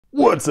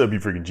What's up, you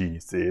freaking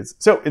geniuses?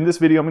 So in this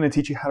video, I'm going to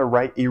teach you how to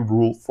write a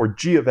rule for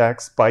g of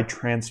x by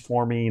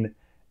transforming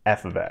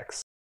f of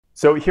x.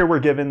 So here we're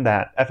given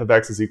that f of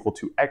x is equal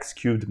to x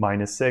cubed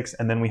minus 6,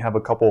 and then we have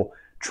a couple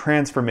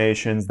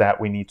transformations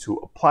that we need to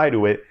apply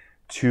to it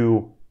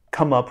to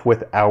come up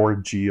with our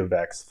g of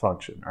x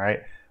function, all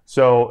right?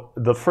 So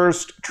the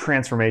first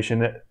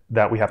transformation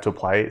that we have to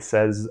apply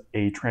says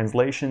a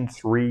translation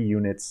 3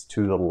 units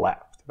to the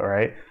left, all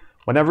right?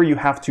 Whenever you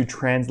have to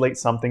translate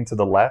something to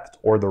the left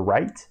or the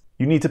right,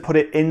 you need to put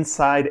it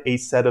inside a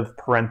set of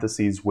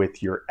parentheses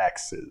with your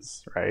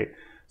x's, right?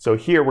 So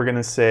here we're going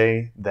to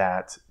say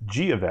that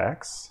g of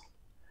x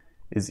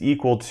is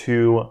equal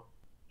to,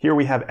 here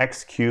we have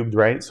x cubed,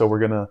 right? So we're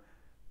going to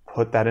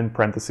put that in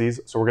parentheses.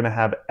 So we're going to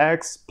have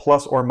x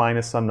plus or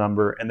minus some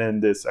number, and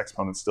then this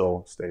exponent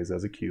still stays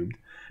as a cubed.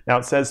 Now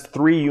it says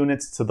 3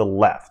 units to the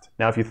left.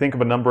 Now if you think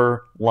of a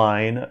number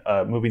line,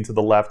 moving to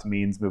the left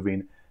means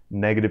moving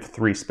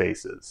 -3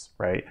 spaces,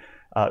 right?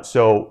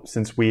 So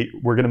since we're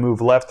going to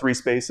move left 3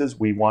 spaces,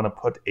 we want to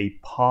put a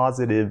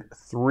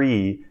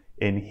 +3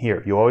 in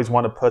here. You always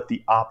want to put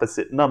the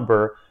opposite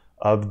number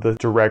of the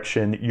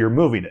direction you're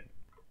moving in.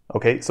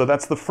 Okay, so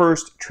that's the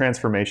first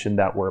transformation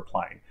that we're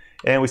applying.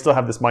 And we still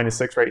have this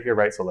 -6 right here,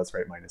 right? So let's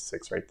write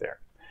 -6 right there.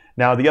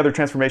 Now the other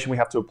transformation we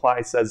have to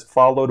apply says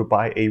followed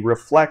by a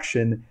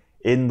reflection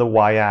in the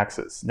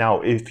y-axis.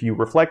 Now if you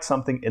reflect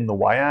something in the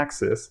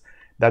y-axis,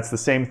 that's the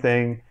same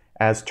thing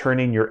as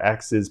turning your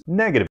x's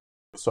negative.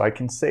 So I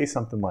can say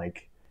something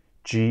like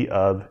g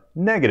of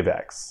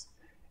 -x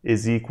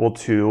is equal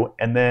to,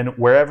 and then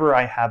wherever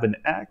I have an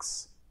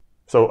x,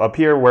 so up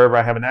here wherever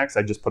I have an x,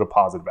 I just put a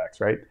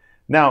 +x, right?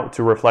 Now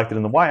to reflect it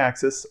in the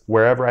y-axis,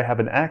 wherever I have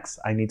an x,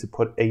 I need to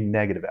put a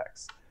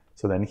 -x.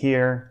 So then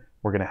here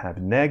we're going to have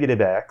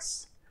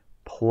 -x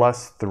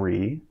plus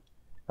 3,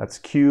 that's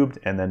cubed,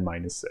 and then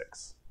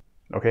 -6.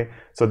 Okay,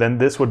 so then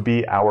this would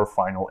be our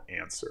final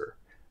answer.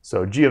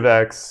 So g of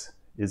x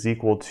is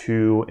equal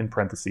to, in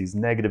parentheses,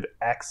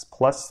 -x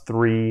plus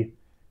 3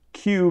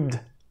 cubed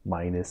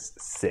minus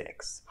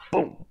 6.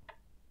 Boom. All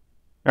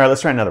right,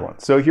 let's try another one.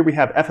 So here we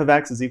have f of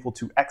x is equal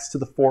to x to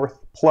the 4th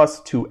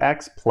plus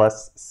 2x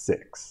plus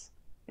 6.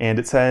 And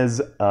it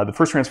says the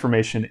first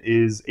transformation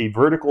is a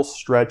vertical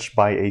stretch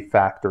by a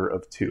factor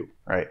of 2.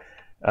 All right.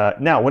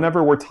 Now,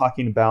 whenever we're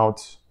talking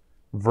about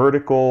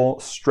vertical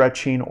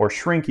stretching or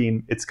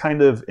shrinking, it's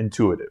kind of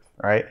intuitive,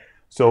 all right?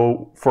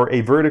 So for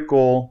a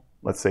vertical,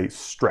 let's say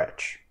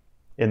stretch,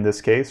 in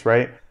this case,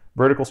 right?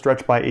 Vertical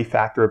stretch by a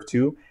factor of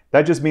 2,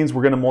 that just means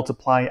we're going to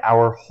multiply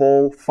our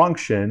whole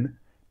function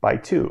by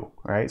 2,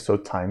 right? So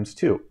times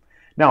 2.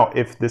 Now,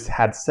 if this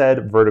had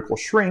said vertical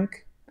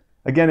shrink,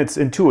 again, it's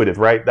intuitive,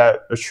 right?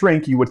 That a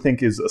shrink you would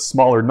think is a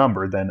smaller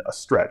number than a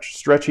stretch.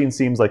 Stretching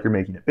seems like you're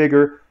making it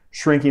bigger.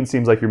 Shrinking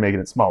seems like you're making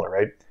it smaller,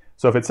 right?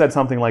 So if it said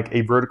something like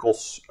a vertical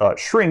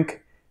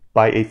shrink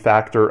by a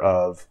factor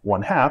of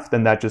 1/2,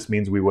 then that just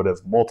means we would have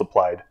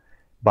multiplied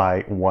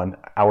by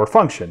our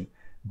function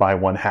by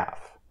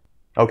 1/2.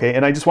 Okay,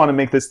 and I just want to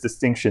make this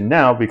distinction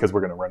now because we're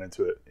going to run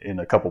into it in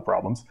a couple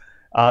problems.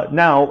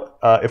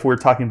 If we're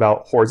talking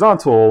about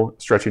horizontal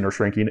stretching or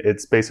shrinking,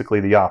 it's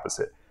basically the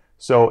opposite.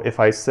 So if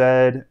I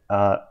said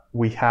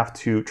we have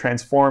to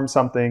transform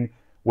something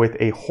with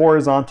a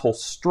horizontal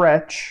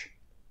stretch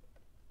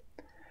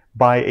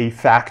by a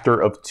factor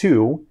of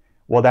 2,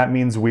 well, that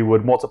means we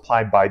would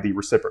multiply by the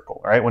reciprocal,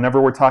 all right?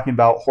 Whenever we're talking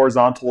about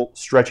horizontal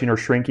stretching or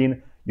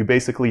shrinking, you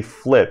basically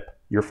flip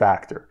your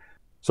factor.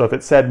 So if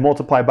it said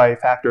multiply by a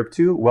factor of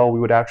 2, well, we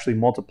would actually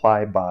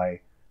multiply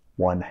by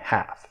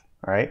 1/2,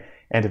 all right?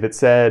 And if it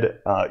said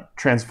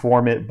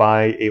transform it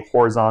by a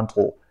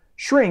horizontal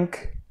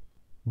shrink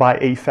by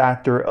a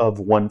factor of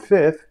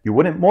 1/5, you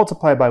wouldn't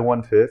multiply by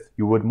 1/5,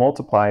 you would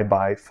multiply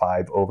by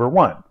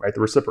 5/1, right?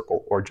 The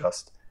reciprocal, or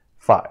just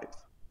 5.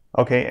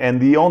 Okay,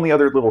 and the only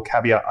other little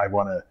caveat I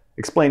want to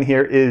explain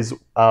here is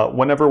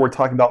whenever we're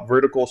talking about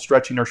vertical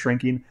stretching or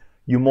shrinking,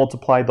 you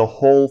multiply the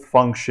whole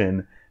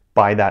function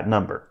by that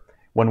number.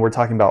 When we're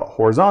talking about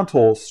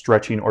horizontal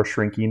stretching or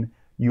shrinking,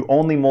 you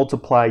only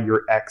multiply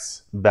your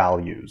x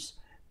values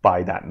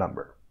by that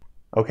number.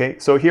 Okay,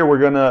 so here we're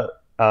going to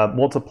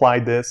multiply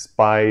this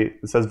by,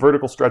 it says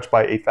vertical stretch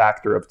by a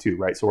factor of 2,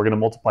 right? So we're going to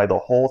multiply the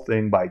whole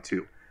thing by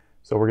 2.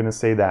 So we're going to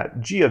say that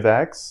g of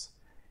x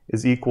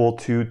is equal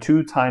to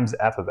 2 times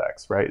f of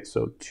x, right?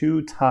 So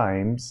 2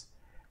 times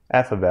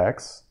f of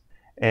x,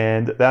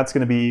 and that's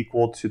going to be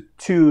equal to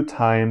 2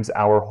 times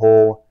our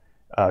whole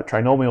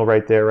trinomial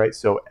right there, right?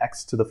 So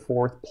x to the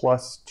 4th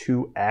plus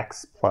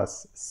 2x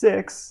plus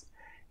 6.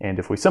 And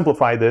if we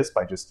simplify this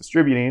by just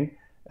distributing,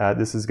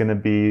 this is going to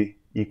be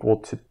equal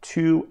to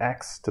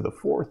 2x to the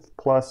 4th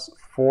plus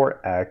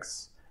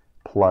 4x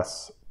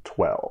plus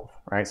 12,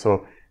 right?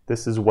 So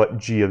this is what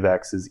g of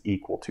x is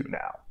equal to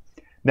now.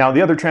 Now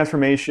the other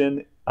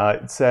transformation,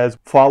 it says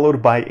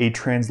followed by a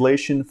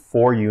translation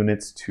 4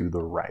 units to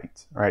the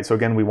right. All right, so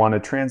again, we want to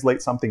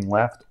translate something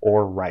left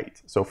or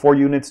right. So 4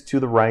 units to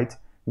the right,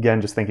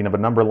 again, just thinking of a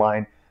number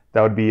line,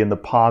 that would be in the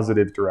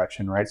positive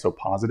direction, right? So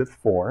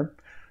 +4.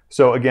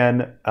 So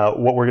again,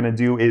 what we're going to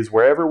do is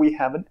wherever we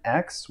have an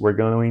x, we're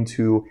going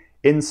to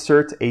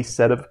insert a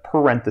set of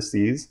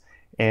parentheses,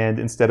 and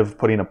instead of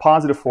putting a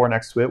positive 4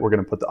 next to it, we're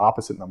going to put the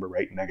opposite number,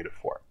 right, negative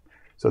 4.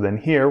 So then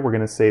here we're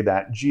going to say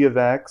that g of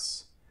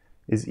x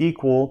is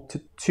equal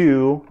to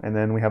 2, and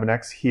then we have an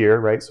x here,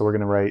 right? So we're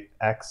going to write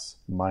x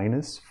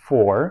minus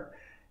 4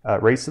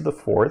 raised to the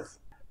 4th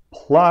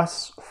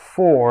plus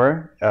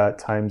 4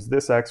 times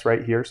this x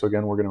right here. So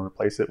again, we're going to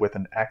replace it with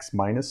an x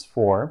minus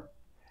 4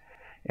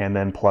 and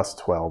then plus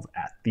 12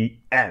 at the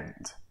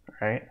end,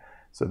 right?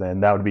 So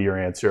then that would be your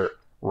answer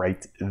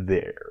right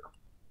there.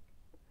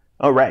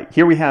 All right,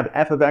 here we have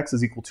f of x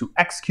is equal to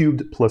x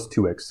cubed plus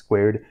 2x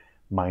squared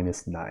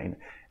minus 9.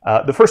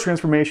 The first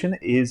transformation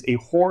is a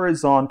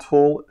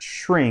horizontal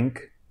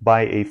shrink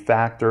by a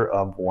factor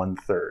of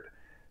 1/3.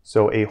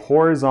 So a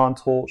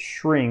horizontal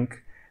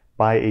shrink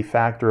by a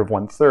factor of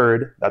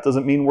 1/3, that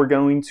doesn't mean we're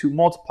going to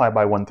multiply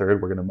by 1/3,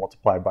 we're going to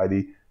multiply by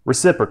the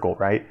reciprocal,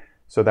 right?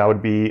 So that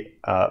would be,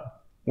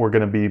 we're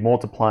going to be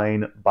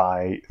multiplying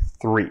by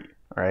 3,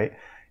 right?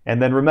 And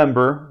then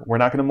remember, we're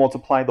not going to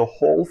multiply the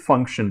whole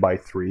function by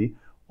 3,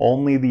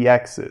 only the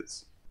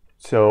x's.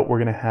 So we're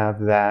going to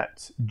have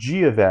that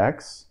g of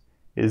x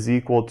is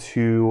equal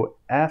to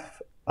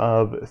f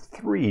of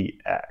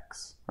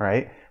 3x,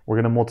 right? We're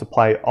going to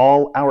multiply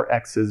all our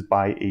x's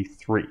by a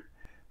 3.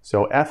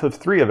 So f of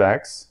 3 of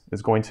x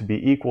is going to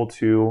be equal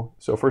to,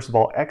 so first of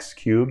all, x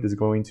cubed is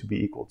going to be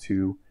equal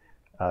to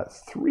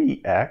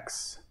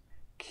 3x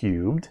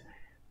cubed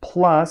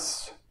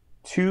plus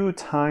 2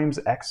 times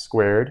x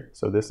squared.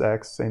 So this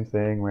x, same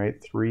thing, right?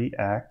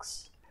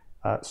 3x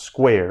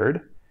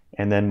squared,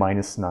 and then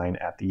minus 9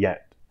 at the end,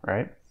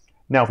 right?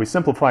 Now, if we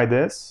simplify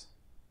this,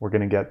 we're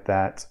going to get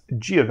that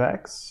g of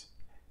x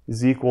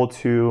is equal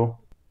to,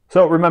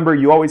 so remember,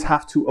 you always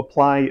have to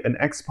apply an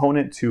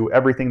exponent to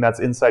everything that's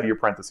inside of your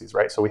parentheses,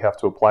 right? So we have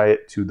to apply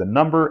it to the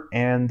number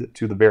and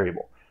to the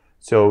variable.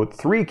 So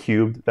 3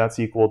 cubed, that's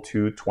equal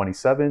to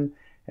 27,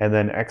 and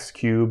then x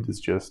cubed is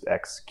just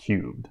x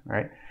cubed,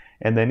 right?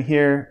 And then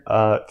here,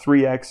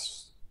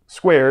 3x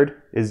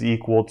squared is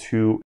equal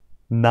to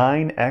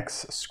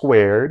 9x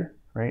squared,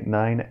 right?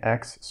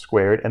 9x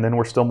squared, and then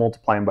we're still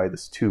multiplying by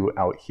this 2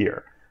 out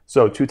here.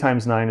 So 2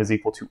 times 9 is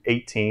equal to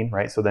 18,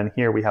 right? So then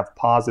here we have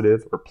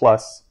positive, or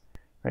plus,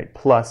 right?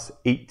 Plus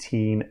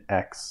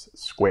 18x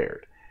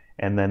squared,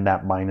 and then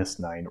that minus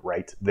 9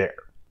 right there.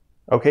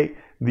 Okay,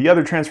 the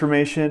other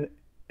transformation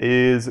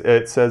is,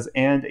 it says,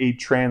 and a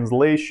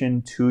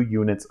translation 2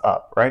 units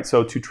up, right?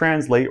 So to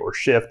translate or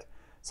shift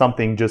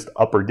something just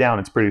up or down,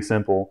 it's pretty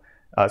simple.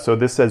 So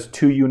this says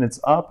 2 units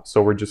up,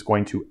 so we're just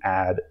going to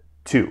add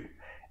 2.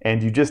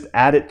 And you just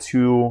add it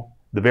to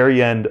the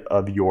very end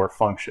of your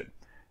function.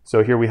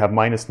 So here we have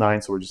minus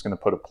 9, so we're just going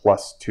to put a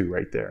plus 2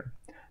 right there.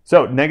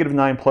 So negative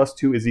 9 plus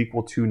 2 is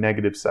equal to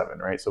negative 7,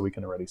 right? So we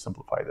can already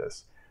simplify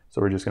this.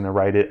 So we're just going to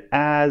write it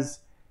as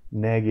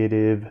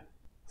negative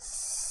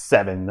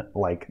 7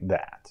 like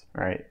that,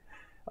 right?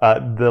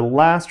 The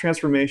last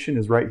transformation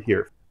is right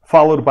here,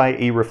 followed by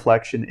a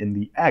reflection in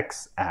the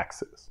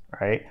x-axis,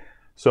 right?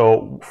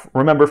 So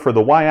remember, for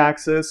the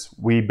y-axis,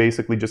 we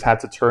basically just had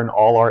to turn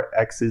all our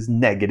x's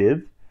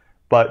negative,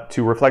 but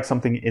to reflect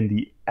something in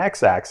the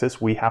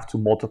x-axis, we have to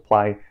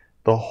multiply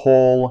the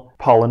whole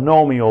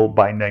polynomial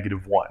by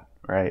negative 1,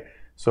 right?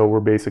 So we're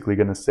basically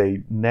going to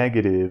say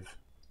negative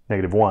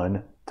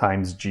 1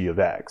 times g of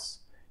x.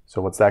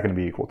 So what's that going to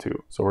be equal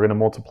to? So we're going to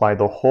multiply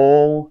the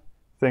whole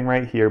thing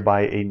right here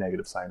by a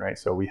negative sign, right?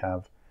 So we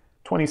have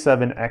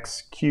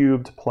 27x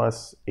cubed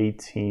plus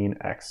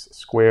 18x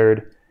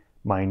squared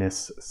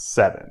minus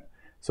 7.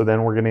 So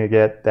then we're going to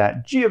get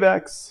that g of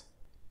x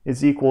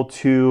is equal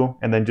to,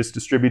 and then just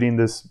distributing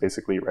this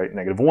basically, right,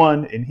 negative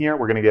 1 in here,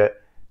 we're going to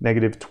get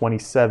negative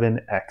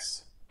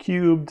 27x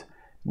cubed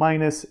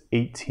minus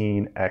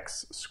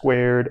 18x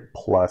squared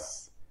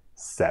plus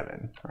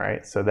 7,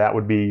 right? So that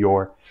would be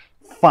your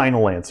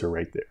final answer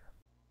right there.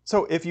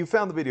 So if you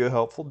found the video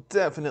helpful,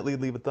 definitely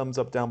leave a thumbs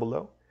up down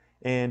below.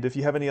 And if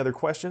you have any other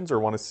questions or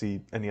want to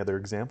see any other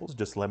examples,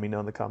 just let me know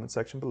in the comment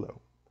section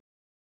below.